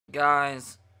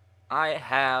Guys, I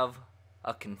have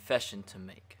a confession to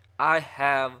make. I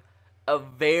have a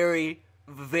very,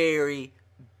 very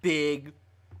big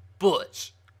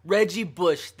Bush. Reggie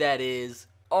Bush, that is,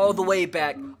 all the way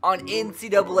back on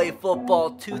NCAA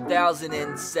Football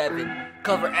 2007.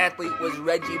 Cover athlete was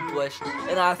Reggie Bush,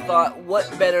 and I thought, what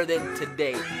better than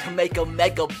today to make a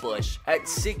mega Bush at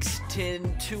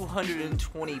 6'10",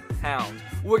 220 pounds.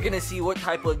 We're going to see what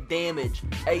type of damage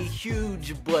a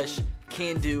huge Bush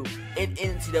can do in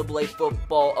NCAA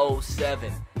Football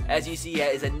 07. As you see,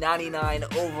 it is a 99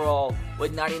 overall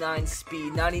with 99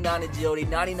 speed, 99 agility,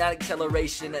 99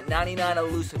 acceleration, 99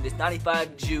 elusiveness,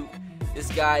 95 juke. This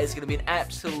guy is going to be an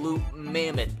absolute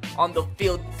mammoth on the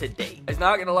field today. I'm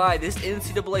not going to lie, this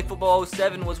NCAA Football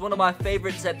 07 was one of my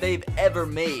favorites that they've ever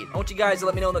made. I want you guys to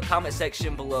let me know in the comment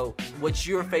section below what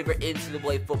your favorite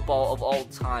NCAA football of all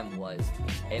time was.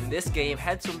 And this game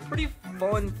had some pretty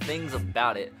fun things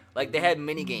about it. Like, they had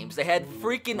mini games. They had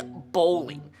freaking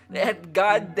bowling. They had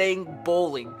goddamn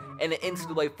bowling in an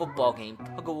NCAA football game.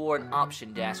 Tug of war and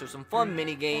option dash. There's some fun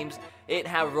mini games. It didn't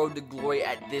have Road to Glory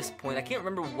at this point. I can't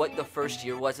remember what the first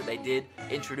year was that they did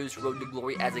introduce Road to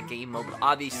Glory as a game mode, but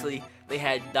obviously they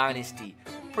had Dynasty.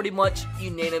 Pretty much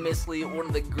unanimously one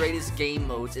of the greatest game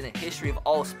modes in the history of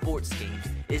all sports games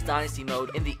is Dynasty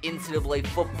mode in the NCAA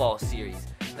football series.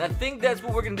 And I think that's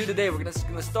what we're going to do today. We're going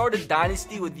to start a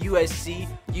dynasty with USC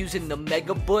using the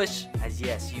Mega Bush. As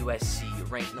yes,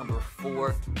 USC ranked number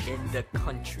 4 in the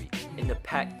country in the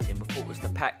Pac-10 before it was the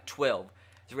Pac-12.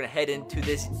 So we're going to head into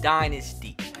this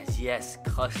dynasty. As yes,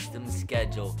 custom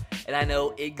schedule. And I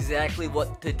know exactly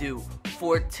what to do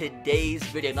for today's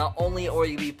video. Not only are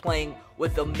you be playing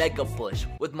with the Mega Bush,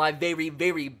 with my very,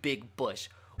 very big Bush,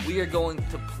 we are going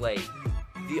to play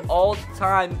the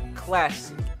all-time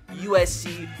classic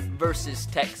USC versus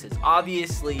Texas.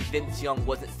 Obviously, Vince Young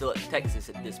wasn't still at Texas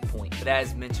at this point, but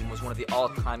as mentioned, was one of the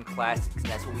all-time classics, and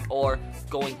that's what we are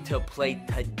going to play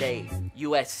today.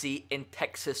 USC and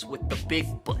Texas with the big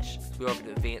Bush. So we are going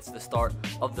to advance to the start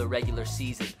of the regular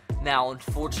season. Now,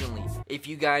 unfortunately, if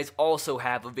you guys also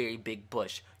have a very big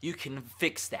Bush, you can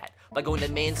fix that by going to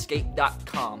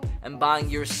manscaped.com and buying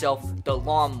yourself the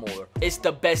lawnmower. It's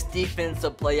the best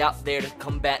defensive play out there to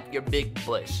combat your big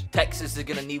Bush. Texas is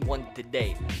going to need one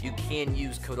today. You can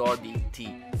use code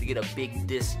RBT to get a big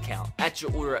discount at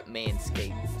your order at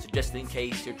Manscaped. So just in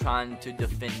case you're trying to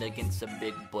defend against a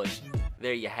big Bush,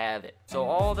 there you have it. So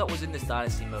all that was in this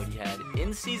dynasty mode, you had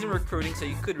in-season recruiting, so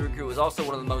you could recruit. It was also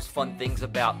one of the most fun things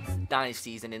about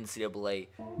dynasties in NCAA.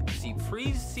 See,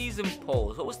 preseason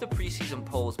polls. What was the preseason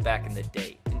polls back in the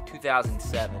day? In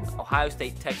 2007, Ohio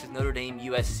State, Texas, Notre Dame,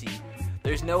 USC.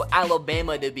 There's no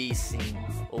Alabama to be seen,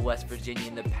 or West Virginia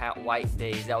in the Pat White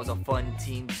days. That was a fun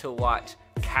team to watch.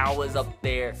 Cal was up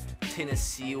there.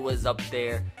 Tennessee was up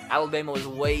there. Alabama was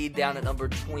way down at number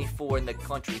 24 in the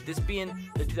country. This being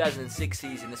the 2006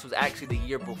 season, this was actually the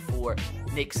year before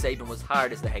Nick Saban was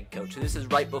hired as the head coach. So this is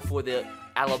right before the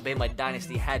Alabama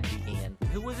dynasty had began.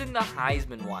 Who was in the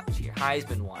Heisman watch here?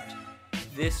 Heisman watch.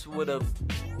 This would have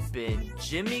been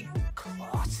Jimmy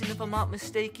Clausen, if I'm not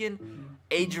mistaken.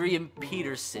 Adrian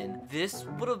Peterson. This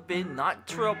would have been not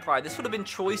Terrell Pryor. This would have been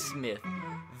Troy Smith.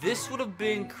 This would have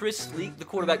been Chris Leak, the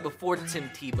quarterback before Tim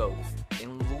Tebow.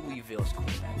 In Louisville's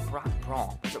quarterback,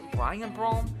 Brom. Was it Brian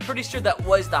Brom? Pretty sure that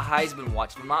was the Heisman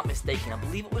watch, if I'm not mistaken. I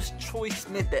believe it was Troy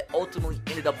Smith that ultimately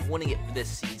ended up winning it for this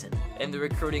season. And the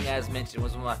recruiting, as mentioned,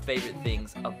 was one of my favorite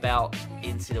things about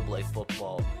NCAA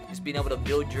football. Just being able to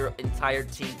build your entire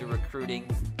team through recruiting,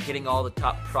 getting all the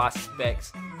top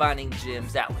prospects, finding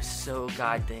gyms. That was so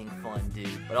goddamn fun, dude.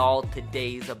 But all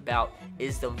today's about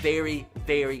is the very,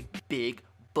 very big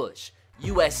Bush.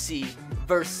 USC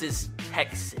versus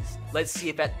Texas. Let's see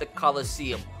if at the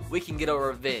Coliseum we can get a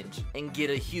revenge and get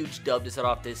a huge dub to start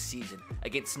off this season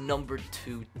against number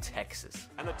 2 Texas.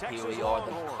 Here we are,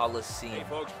 the Coliseum.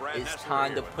 It's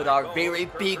time to put our very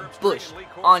big Bush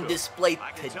on display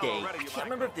today. I can't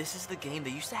remember if this is the game. They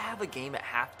used to have a game at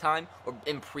halftime or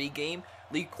in pregame.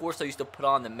 Lee Corso used to put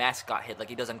on the mascot hit like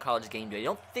he does on College Game Day. I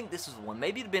don't think this is one.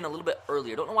 Maybe it'd been a little bit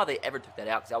earlier. I don't know why they ever took that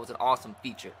out because that was an awesome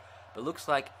feature. But it looks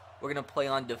like we're going to play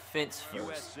on defense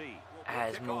first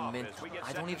as momentum.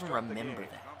 I don't even remember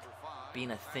that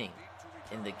being a thing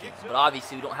in the game. But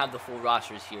obviously we don't have the full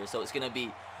rosters here, so it's going to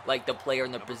be like the player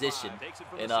in the position.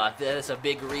 And that's a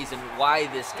big reason why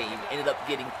this game ended up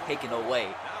getting taken away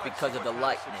because of the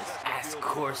likeness. As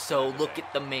Corso, look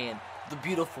at the man. The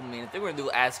beautiful man. If they were going to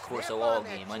do as Corso all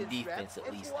game, on defense at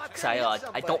least. Because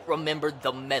I don't remember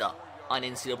the meta on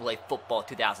NCAA Football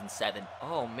 2007.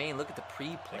 Oh man, look at the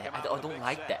pre-play. I don't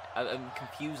like that. I'm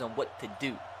confused on what to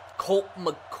do. Colt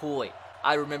McCoy.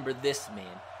 I remember this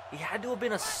man. He had to have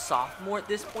been a sophomore at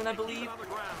this point, I believe,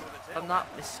 if I'm not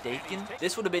mistaken.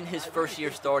 This would have been his first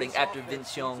year starting after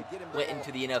Vince Young went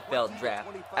into the NFL draft,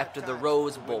 after the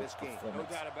Rose Bowl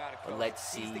performance. But let's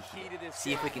see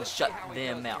if we can shut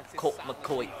them out. Colt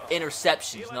McCoy,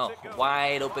 interceptions, no,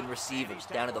 wide open receivers,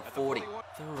 down to the 40.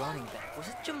 The running back, was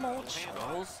it Jamal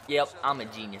Charles? Yep, I'm a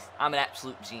genius. I'm an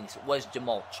absolute genius. It was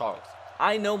Jamal Charles.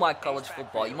 I know my college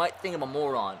football. You might think I'm a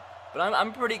moron, but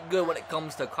I'm pretty good when it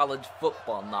comes to college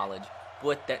football knowledge. But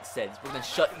with that said, we're going to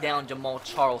shut down Jamal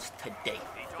Charles today.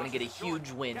 We're going to get a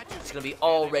huge win. It's going to be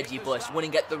all Reggie Bush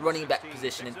winning at the running back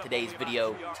position in today's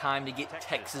video. Time to get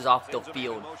Texas off the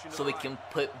field so we can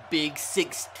put big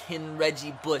 6'10"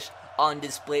 Reggie Bush on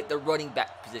display at the running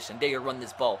back position. There you run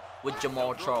this ball with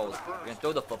Jamal Charles. We're going to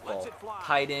throw the football.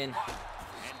 Tight end.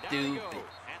 Stupid.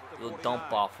 Little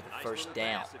dump off for the first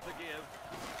down.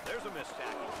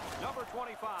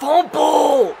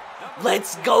 Fumble!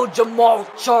 Let's go, Jamal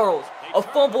Charles. A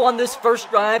fumble on this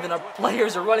first drive, and our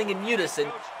players are running in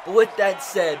unison. But with that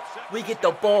said, we get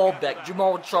the ball back.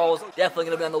 Jamal Charles definitely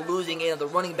going to be on the losing end of the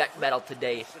running back battle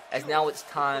today, as now it's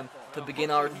time to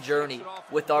begin our journey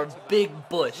with our big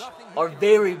Bush, our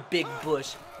very big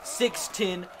Bush,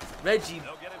 6'10", Reggie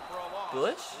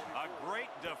Bush?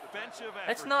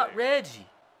 That's not Reggie.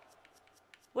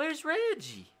 Where's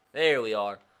Reggie? There we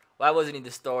are. Why wasn't he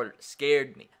the starter?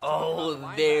 Scared me.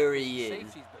 Oh, there he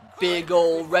is. Big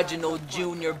old Reginald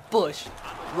Jr. Bush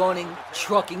running,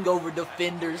 trucking over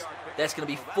defenders. That's going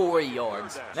to be 4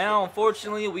 yards. Now,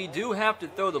 unfortunately, we do have to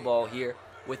throw the ball here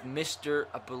with Mr.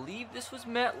 I believe this was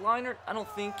Matt Leinart. I don't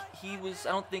think he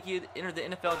had entered the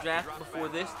NFL draft before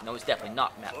this. No, it's definitely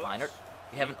not Matt Leinart.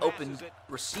 We have an open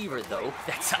receiver, though.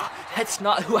 That's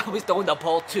not who I was throwing the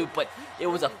ball to, but it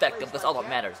was effective. That's all that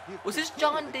matters. Was this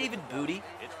John David Booty?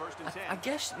 I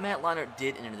guess Matt Leinart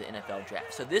did enter the NFL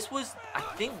draft. So this was, I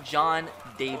think, John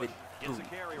David Booty.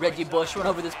 Reggie Bush run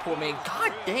over this poor man.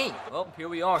 God dang. Well, here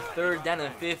we are, 3rd down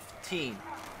and 15.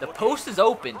 The post is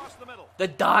open. The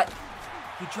dot.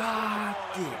 He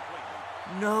dropped it.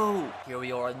 No. Here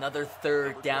we are, another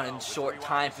 3rd down and short.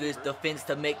 Time for this defense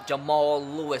to make Jamal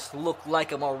Lewis look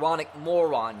like a moronic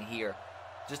moron here.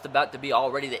 Just about to be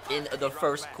already the end of the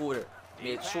first quarter.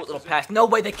 Made a short little pass. No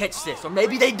way they catch this, or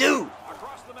maybe they do.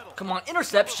 Come on,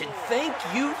 interception. Thank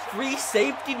you, free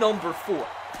safety number 4.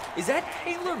 Is that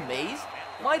Taylor Mays?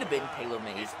 Might have been Taylor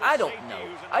Mays. I don't know.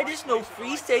 I just know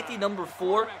free safety number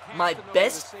 4, my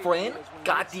best friend,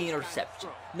 got the interception.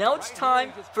 Now it's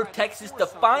time for Texas to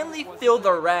finally feel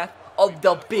the wrath of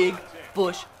the big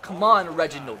Bush. Come on,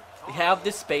 Reginald. We have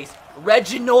this space.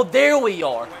 Reginald, there we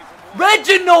are.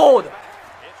 Reginald!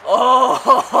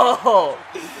 Oh!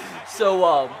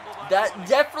 So, that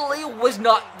definitely was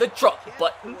not the truck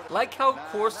button. Like how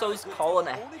Corso's calling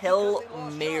a Hail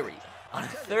Mary on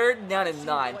 3rd down and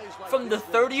 9 from the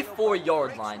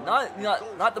 34-yard line.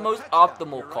 Not the most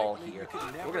optimal call here.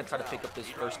 We're going to try to pick up this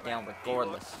first down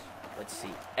regardless. Let's see.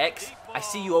 X, I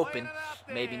see you open.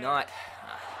 Maybe not.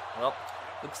 Well,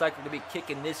 looks like we're going to be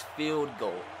kicking this field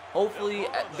goal. Hopefully,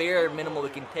 at bare minimum, we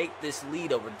can take this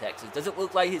lead over Texas. Doesn't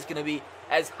look like it's going to be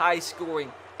as high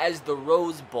scoring as the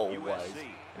Rose Bowl was.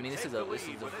 I mean, this is a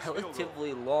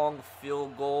relatively long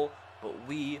field goal, but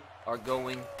we are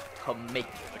going to make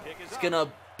it. It's going to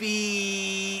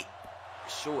be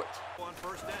short.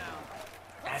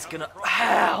 That's going to...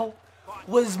 How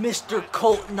was Mr.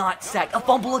 Colt not sacked? A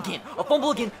fumble again. A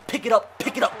fumble again. Pick it up.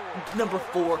 Pick it up. Number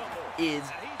 4 is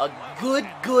a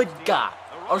good guy.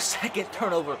 Our 2nd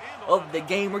turnover of the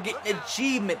game. We're getting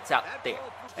achievements out there.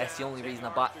 That's the only reason I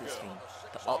bought this game.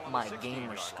 To up my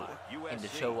gamer score and to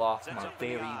show off my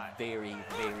very big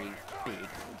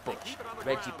Bush.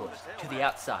 Reggie Bush to the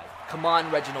outside. Come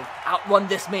on, Reginald. Outrun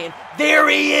this man. There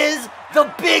he is.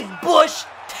 The big Bush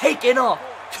taking off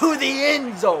to the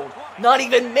end zone. Not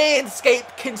even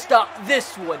Manscaped can stop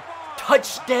this one.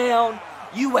 Touchdown,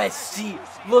 USC.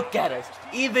 Look at us.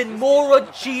 Even more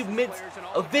achievements.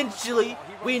 Eventually,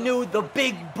 we knew the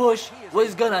big Bush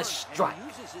was gonna strike.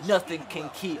 Nothing can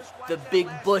keep the big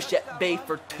Bush at bay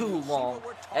for too long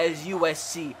as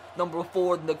USC, number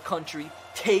 4 in the country,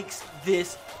 takes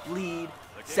this lead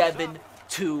 7-0.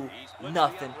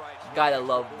 Gotta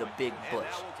love the big Bush.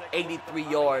 83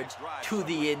 yards to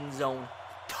the end zone.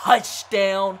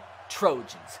 Touchdown,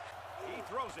 Trojans.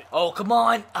 Oh, come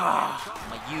on.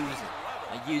 My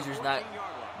user's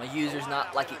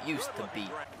not like it used to be.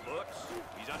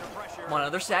 Come on,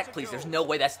 another sack, please. There's no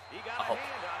way that's...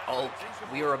 Oh,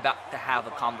 we are about to have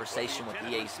a conversation with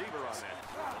EA Sports.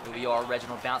 Here we are,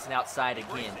 Reginald bouncing outside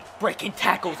again. Breaking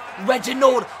tackles.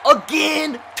 Reginald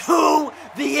again to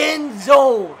the end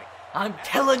zone. I'm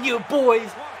telling you,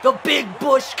 boys, the big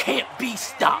bush can't be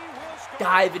stopped.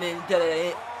 Diving into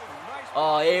the...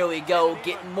 Oh, here we go,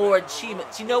 getting more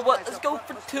achievements. You know what? Let's go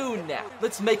for 2 now.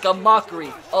 Let's make a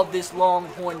mockery of this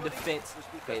Longhorn defense.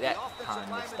 Okay, that time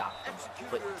they stopped him.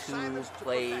 But 2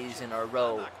 plays in a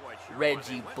row.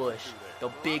 Reggie Bush, the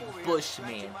big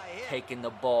Bushman, taking the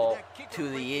ball to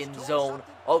the end zone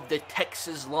of the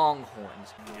Texas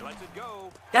Longhorns.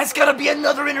 That's gonna be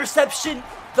another interception.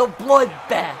 The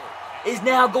bloodbath is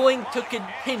now going to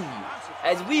continue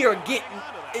as we are getting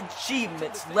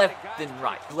achievements left and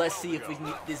right. Let's see if we can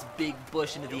get this big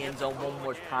Bush into the end zone one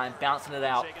more time, bouncing it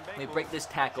out. We break this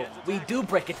tackle. We do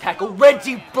break a tackle.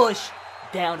 Reggie Bush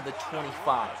down to the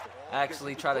 25.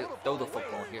 Actually try to throw the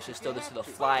football here. So throw this to the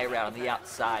fly route on the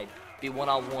outside. Be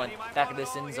one-on-one. Back of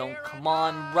this end zone. Come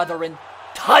on, brethren.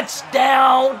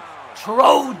 Touchdown,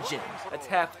 Trojans. That's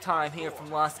halftime here from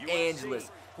Los Angeles.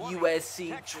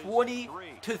 USC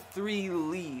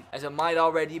 20-3 lead. As it might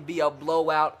already be a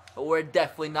blowout, but we're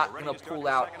definitely not going to pull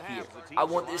out here. I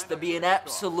want this to be an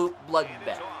absolute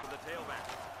bloodbath.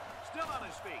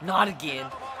 Not again.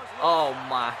 Oh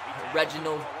my.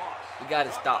 Reginald, we got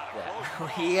to stop that.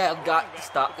 We have got to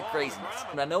stop the craziness.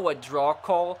 And I know a draw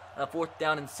call on a 4th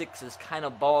down and 6 is kind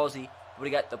of ballsy, but we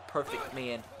got the perfect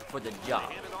man for the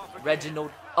job.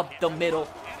 Reginald up the middle.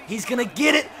 He's going to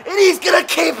get it, and he's going to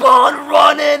keep on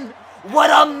running. What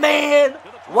a man.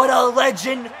 What a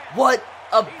legend. What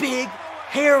a big,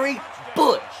 hairy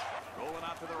Bush.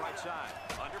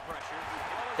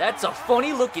 That's a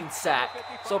funny looking sack.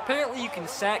 So apparently you can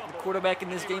sack the quarterback in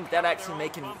this game without actually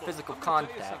making physical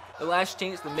contact. The last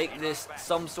chance to make this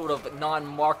some sort of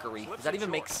non-markery. Does that even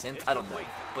make sense? I don't know.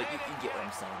 But you get what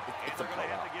I'm saying. It's a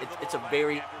blowout. It's a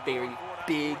very, very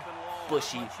big,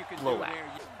 bushy blowout.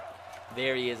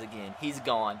 There he is again. He's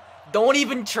gone. Don't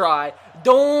even try.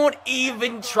 Don't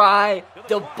even try.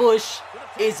 The Bush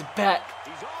is back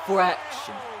for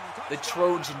action. The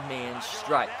Trojan man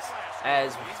strikes.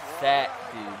 As with that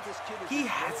dude, he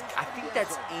has, I think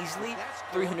that's easily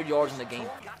 300 yards in the game.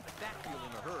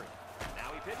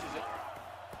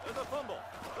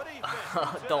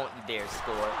 Don't you dare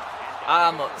score.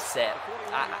 I'm upset.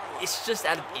 It's just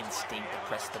out of instinct to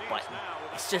press the button.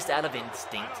 It's just out of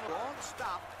instinct.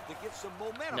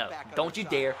 No, don't you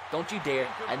dare. Don't you dare.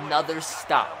 Another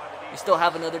stop. We still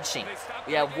have another chance.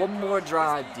 We have one more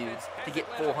drive, dudes, to get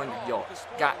 400 yards.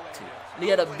 Got to. When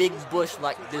you got a big Bush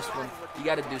like this one, you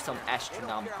got to do something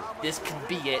astronomical. This could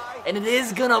be it, and it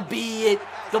is going to be it.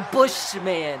 The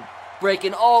Bushman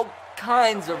breaking all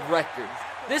kinds of records.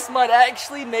 This might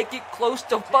actually make it close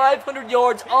to 500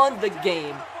 yards on the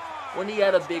game. When you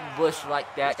got a big Bush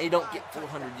like that and you don't get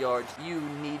 400 yards, you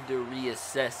need to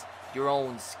reassess your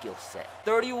own skill set.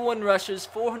 31 rushes,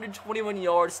 421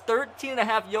 yards,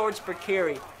 13.5 yards per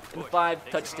carry, and 5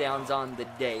 touchdowns on the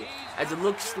day. As it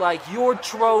looks like your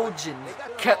Trojans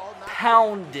kept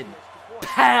pounding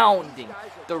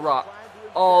the rock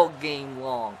all game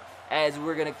long. As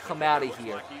we're going to come out of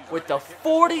here with a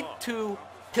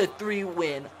 42-3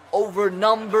 win over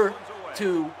number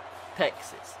 2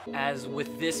 Texas. As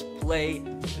with this play,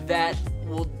 that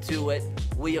will do it.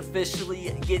 We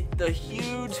officially get the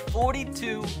huge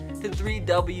 42-3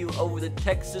 W over the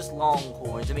Texas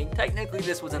Longhorns. I mean, technically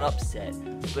this was an upset,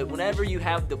 but whenever you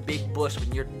have the big Bush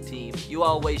in your team, you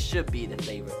always should be the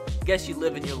favorite. Guess you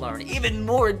live and you learn. Even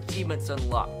more achievements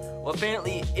unlocked. Well,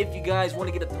 apparently, if you guys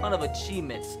want to get a ton of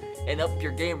achievements and up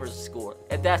your gamer's score,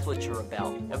 if that's what you're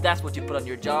about, if that's what you put on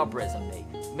your job resume,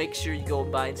 make sure you go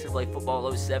buy NCAA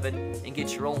Football 07 and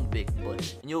get your own big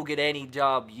Bush, and you'll get any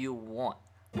job you want.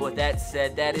 But with that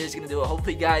said, that is going to do it.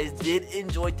 Hopefully you guys did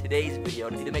enjoy today's video.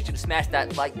 Don't forget to make sure to smash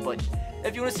that like button.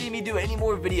 If you want to see me do any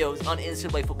more videos on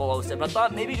NCAA Football 07, I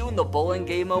thought maybe doing the bowling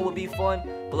game mode would be fun,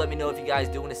 but let me know if you guys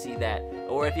do want to see that.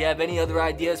 Or if you have any other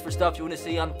ideas for stuff you want to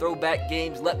see on throwback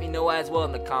games, let me know as well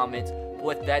in the comments.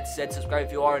 With that said, subscribe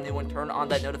if you are a new one, turn on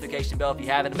that notification bell if you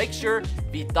haven't. Make sure,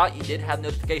 if you thought you did have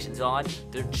notifications on,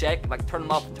 to check, like turn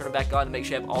them off and turn them back on to make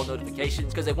sure you have all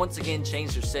notifications, because they once again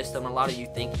changed their system. A lot of you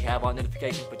think you have all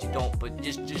notifications, but you don't, but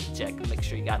just check and make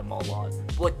sure you got them all on.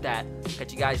 With that,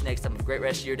 catch you guys next time. Have a great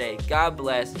rest of your day. God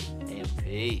bless, and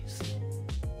peace.